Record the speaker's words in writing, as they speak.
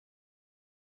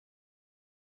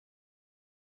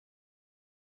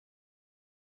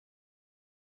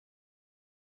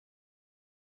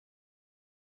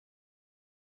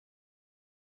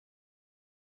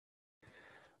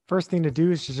First thing to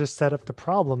do is to just set up the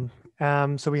problem.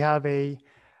 So we have a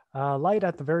light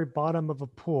at the very bottom of a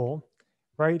pool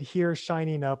right here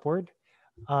shining upward.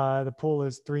 The pool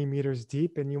is 3 meters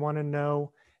deep, and you want to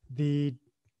know the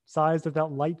size of that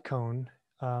light cone.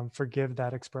 Forgive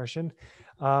that expression.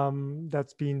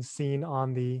 That's being seen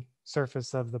on the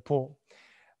surface of the pool.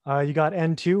 You got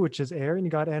N2, which is air, and you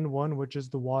got N1, which is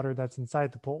the water that's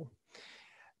inside the pool.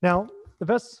 Now, the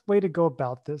best way to go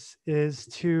about this is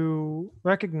to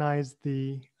recognize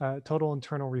the total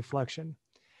internal reflection.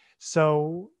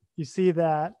 So you see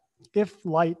that if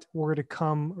light were to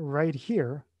come right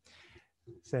here,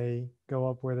 say go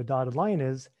up where the dotted line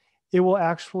is, it will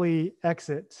actually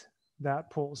exit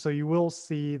that pool. So you will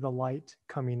see the light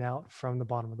coming out from the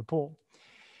bottom of the pool.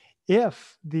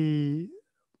 If the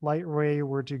light ray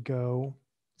were to go,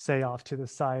 say, off to the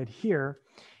side here,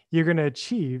 you're going to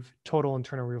achieve total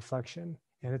internal reflection,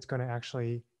 and it's going to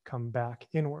actually come back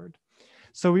inward.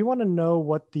 So we want to know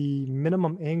what the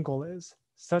minimum angle is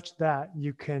such that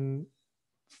you can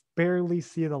barely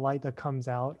see the light that comes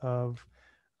out of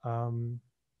from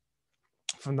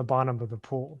the bottom of the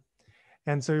pool.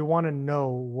 And so you want to know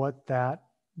what that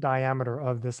diameter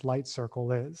of this light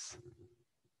circle is.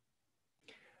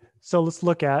 So let's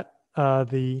look at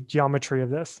the geometry of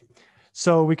this.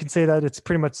 So we can say that it's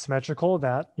pretty much symmetrical,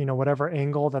 that, whatever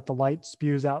angle that the light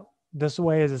spews out this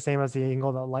way is the same as the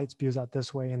angle that light spews out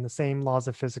this way, and the same laws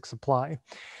of physics apply.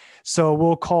 So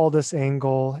we'll call this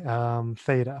angle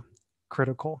theta,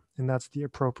 critical, and that's the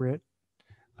appropriate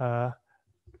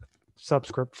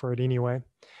subscript for it anyway.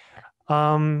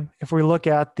 If we look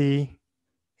at the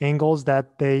angles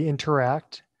that they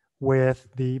interact with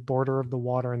the border of the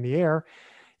water and the air,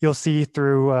 you'll see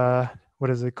through, what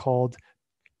is it called,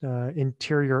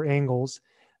 interior angles,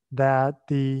 that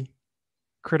the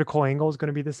critical angle is going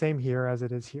to be the same here as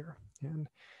it is here. And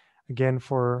again,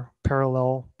 for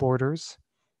parallel borders,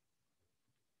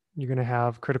 you're going to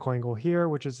have critical angle here,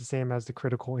 which is the same as the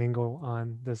critical angle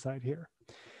on this side here.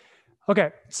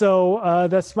 Okay, so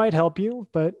this might help you,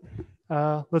 but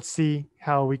let's see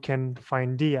how we can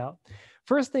find D out.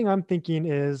 First thing I'm thinking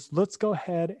is, let's go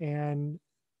ahead and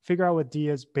figure out what D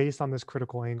is based on this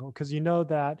critical angle, because you know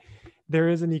that there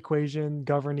is an equation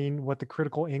governing what the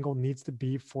critical angle needs to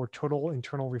be for total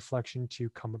internal reflection to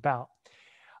come about.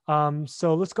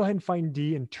 So let's go ahead and find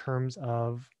D in terms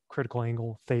of critical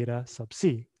angle theta sub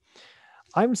C.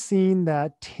 I'm seeing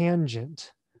that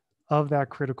tangent of that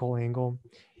critical angle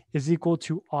is equal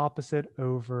to opposite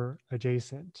over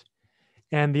adjacent.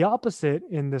 And the opposite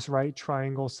in this right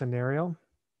triangle scenario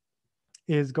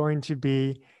is going to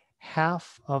be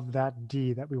half of that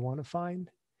D that we want to find.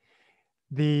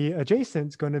 The adjacent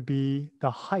is going to be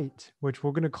the height, which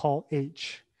we're going to call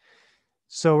H.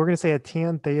 So we're going to say a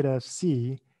tan theta of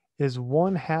C is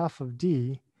 1/2 of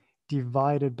D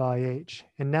divided by H.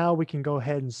 And now we can go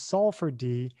ahead and solve for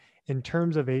D in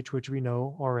terms of H, which we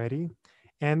know already,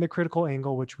 and the critical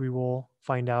angle, which we will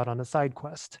find out on a side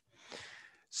quest.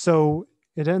 So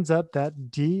it ends up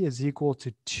that D is equal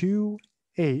to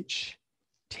 2H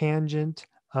tangent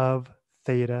of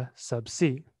theta sub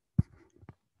C.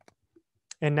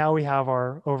 And now we have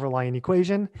our overlying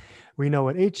equation. We know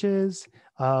what H is.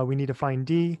 We need to find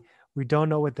D. We don't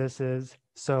know what this is.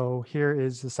 So here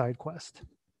is the side quest.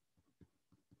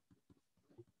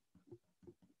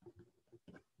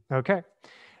 Okay,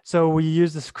 so we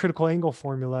use this critical angle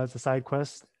formula as a side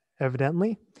quest,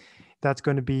 evidently. That's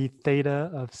going to be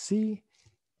theta of C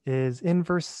is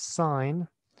inverse sine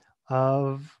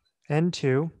of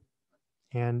N2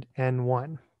 and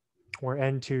N1, where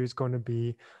N2 is going to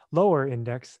be lower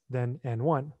index than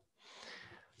N1.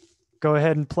 Go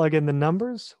ahead and plug in the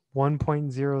numbers,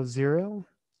 1.00,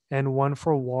 and 1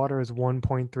 for water is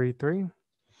 1.33.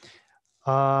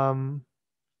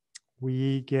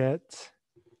 We get,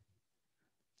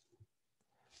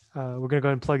 we're going to go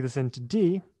ahead and plug this into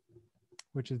D,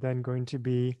 which is then going to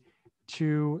be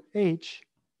 2H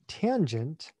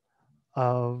tangent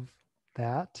of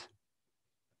that.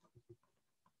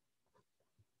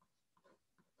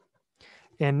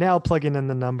 And now plugging in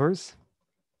the numbers.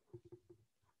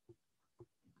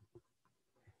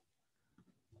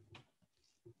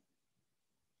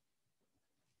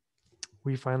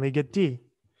 We finally get D.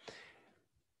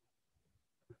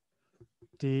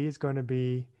 D is going to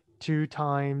be 2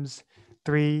 times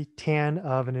 3 tan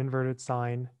of an inverted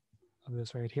sine of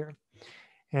this right here.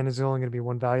 And there's only going to be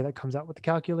one value that comes out with the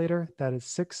calculator. That is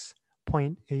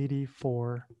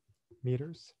 6.84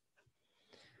 meters.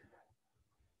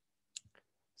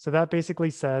 So that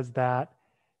basically says that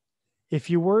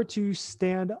if you were to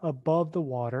stand above the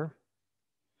water,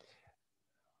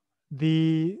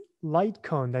 the light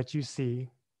cone that you see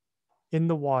in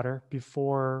the water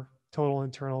before total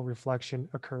internal reflection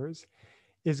occurs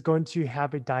is going to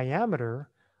have a diameter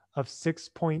of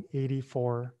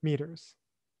 6.84 meters.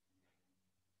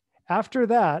 After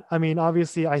that, I mean,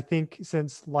 obviously, I think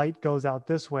since light goes out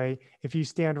this way, if you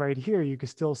stand right here, you can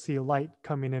still see light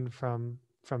coming in from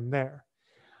there.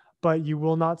 But you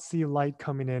will not see light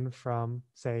coming in from,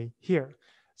 say, here.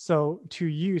 So to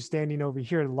you, standing over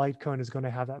here, the light cone is going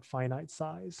to have that finite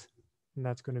size, and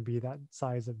that's going to be that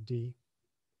size of D.